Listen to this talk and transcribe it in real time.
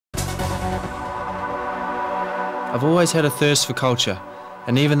I've always had a thirst for culture,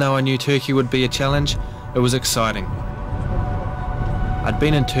 and even though I knew Turkey would be a challenge, it was exciting. I'd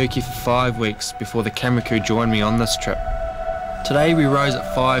been in Turkey for 5 weeks before the camera crew joined me on this trip. Today we rose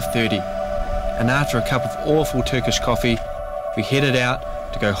at 5:30, and after a cup of awful Turkish coffee, we headed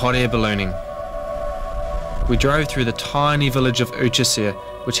out to go hot air ballooning. We drove through the tiny village of Cappadocia,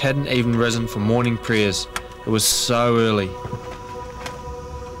 which hadn't even risen for morning prayers. It was so early.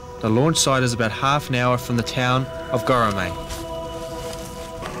 The launch site is about half an hour from the town of Göreme.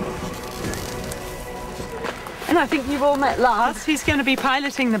 And I think you've all met Lars. He's going to be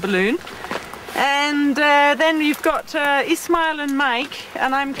piloting the balloon. And then you've got Ismail and Mike,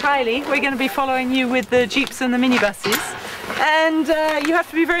 and I'm Kylie. We're going to be following you with the jeeps and the minibuses. And you have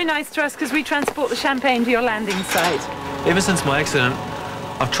to be very nice to us because we transport the champagne to your landing site. Ever since my accident,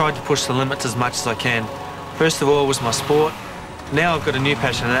 I've tried to push the limits as much as I can. First of all was my sport. Now I've got a new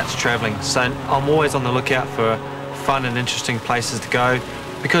passion, and that's travelling. So I'm always on the lookout for fun and interesting places to go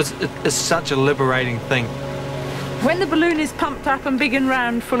because it's such a liberating thing. When the balloon is pumped up and big and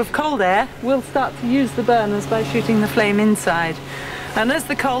round full of cold air, we'll start to use the burners by shooting the flame inside. And as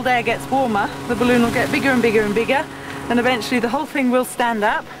the cold air gets warmer, the balloon will get bigger and bigger and bigger, and eventually the whole thing will stand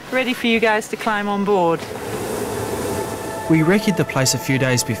up, ready for you guys to climb on board. We recce'd the place a few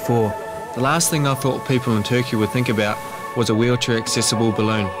days before. The last thing I thought people in Turkey would think about was a wheelchair-accessible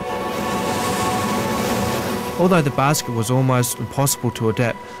balloon. Although the basket was almost impossible to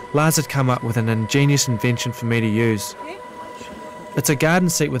adapt, Lars had come up with an ingenious invention for me to use. It's a garden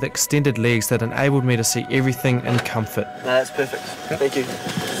seat with extended legs that enabled me to see everything in comfort. No, that's perfect. Thank you.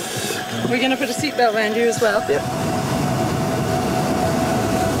 We're going to put a seatbelt around you as well. Yep.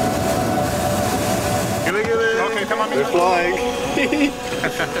 Okay, come on. We're flying.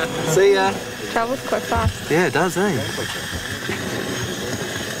 See ya. Travels quite fast. Yeah, it does, eh?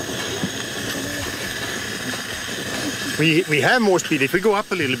 We have more speed. If we go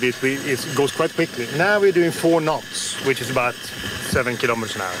up a little bit, it goes quite quickly. Now we're doing 4 knots, which is about 7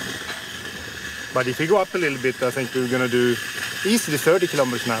 kilometers an hour. But if we go up a little bit, I think we're going to do easily 30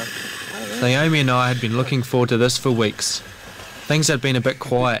 kilometers an hour. Naomi and I had been looking forward to this for weeks. Things had been a bit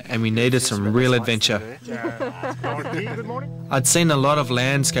quiet and we needed some real adventure. I'd seen a lot of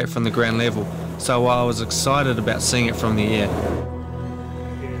landscape from the ground level, so I was excited about seeing it from the air.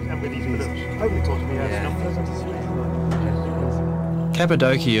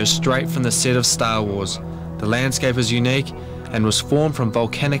 Cappadocia is straight from the set of Star Wars. The landscape is unique and was formed from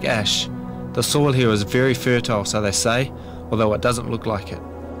volcanic ash. The soil here is very fertile, so they say, although it doesn't look like it.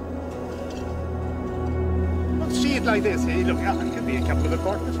 See it like this. Look, it could be a couple of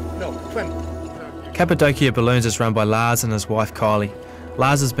apartments. No, 20. Cappadocia Balloons is run by Lars and his wife Kylie.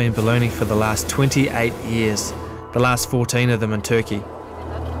 Lars has been ballooning for the last 28 years, the last 14 of them in Turkey.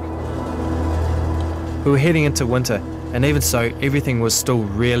 We were heading into winter, and even so, everything was still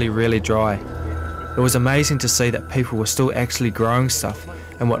really dry. It was amazing to see that people were still actually growing stuff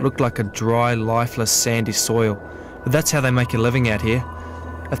in what looked like a dry, lifeless, sandy soil. But that's how they make a living out here.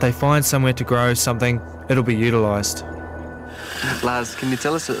 If they find somewhere to grow something, it'll be utilised. Lars, can you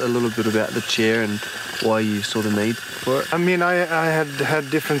tell us a little bit about the chair and why you saw the need for it? I mean, I had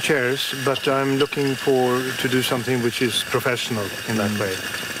different chairs, but I'm looking to do something which is professional in that way,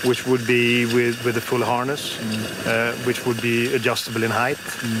 which would be with a full harness, which would be adjustable in height,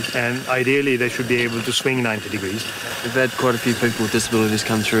 and ideally they should be able to swing 90 degrees. We've had quite a few people with disabilities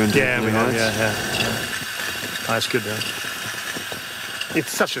come through and do Yeah, it. we have, yeah. That's good, yeah.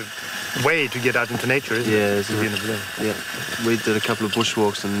 It's such a way to get out into nature, isn't it? Yeah, we did a couple of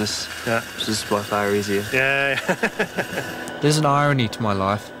bushwalks and this is by far easier. Yeah. There's an irony to my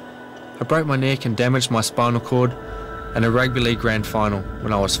life. I broke my neck and damaged my spinal cord in a rugby league grand final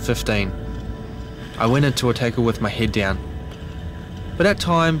when I was 15. I went into a tackle with my head down. But at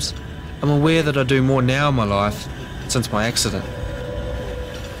times, I'm aware that I do more now in my life since my accident.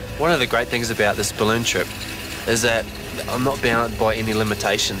 One of the great things about this balloon trip is that I'm not bound by any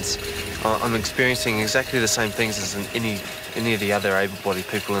limitations. I'm experiencing exactly the same things as in any of the other able-bodied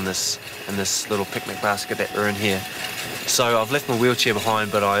people in this little picnic basket that we're in here. So I've left my wheelchair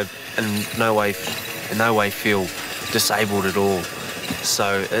behind, but I in no way feel disabled at all.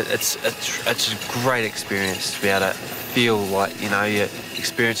 So it's a great experience to be able to feel like, you know, you're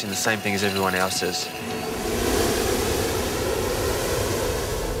experiencing the same thing as everyone else is.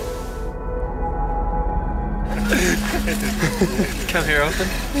 Come here often?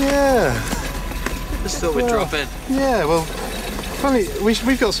 Yeah. Just thought we'd drop in. Yeah, well, funny,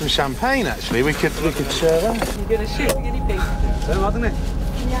 we've got some champagne actually. We could share that. You're going to shoot the guinea pig.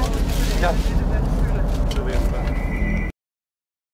 Ja.